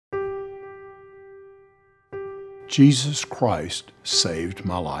Jesus Christ saved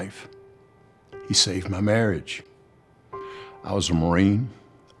my life. He saved my marriage. I was a Marine,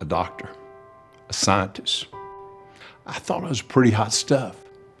 a doctor, a scientist. I thought I was pretty hot stuff,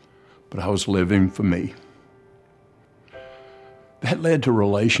 but I was living for me. That led to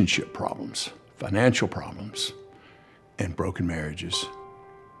relationship problems, financial problems, and broken marriages.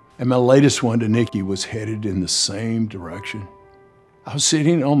 And my latest one to Nikki was headed in the same direction. I was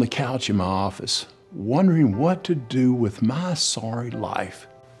sitting on the couch in my office, wondering what to do with my sorry life.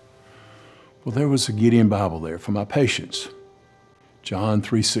 Well, there was a Gideon Bible there for my patients. John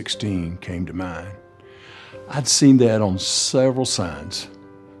 3:16 came to mind. I'd seen that on several signs.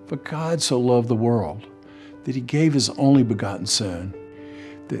 But God so loved the world that he gave his only begotten Son,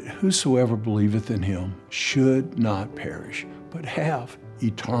 that whosoever believeth in him should not perish, but have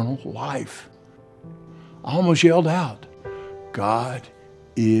eternal life. I almost yelled out, God,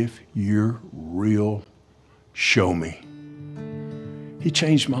 if you're real, show me. He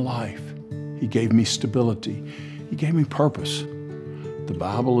changed my life. He gave me stability. He gave me purpose. The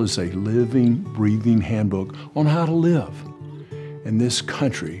Bible is a living, breathing handbook on how to live. And this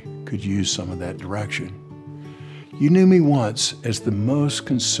country could use some of that direction. You knew me once as the most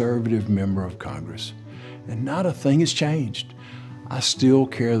conservative member of Congress, and not a thing has changed. I still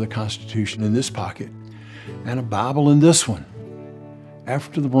carry the Constitution in this pocket and a Bible in this one.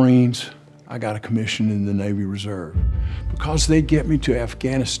 After the Marines, I got a commission in the Navy Reserve because they get me to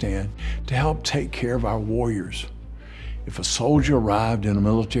Afghanistan to help take care of our warriors. If a soldier arrived in a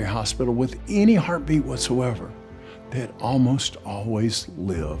military hospital with any heartbeat whatsoever, they'd almost always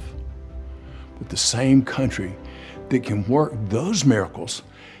live. But the same country that can work those miracles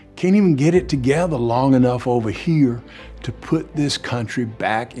can't even get it together long enough over here to put this country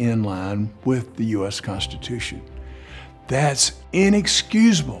back in line with the U.S. Constitution. That's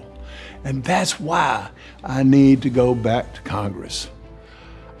inexcusable, and that's why I need to go back to Congress.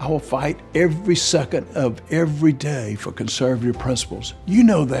 I will fight every second of every day for conservative principles. You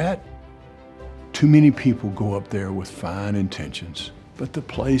know that. Too many people go up there with fine intentions, but the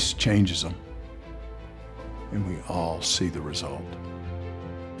place changes them, and we all see the result.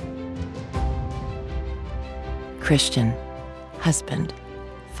 Christian, husband,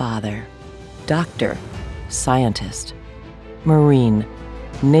 father, doctor, scientist, Marine,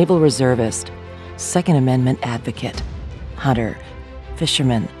 Naval Reservist, Second Amendment advocate, hunter,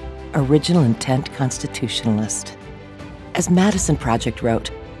 fisherman, original intent constitutionalist. As Madison Project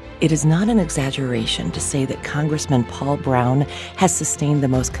wrote, it is not an exaggeration to say that Congressman Paul Broun has sustained the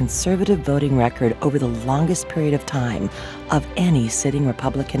most conservative voting record over the longest period of time of any sitting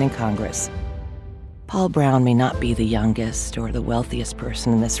Republican in Congress. Paul Broun may not be the youngest or the wealthiest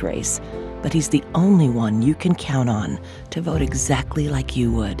person in this race, but he's the only one you can count on to vote exactly like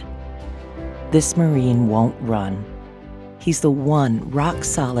you would. This Marine won't run. He's the one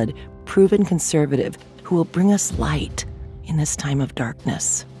rock-solid, proven conservative who will bring us light in this time of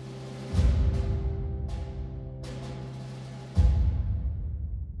darkness.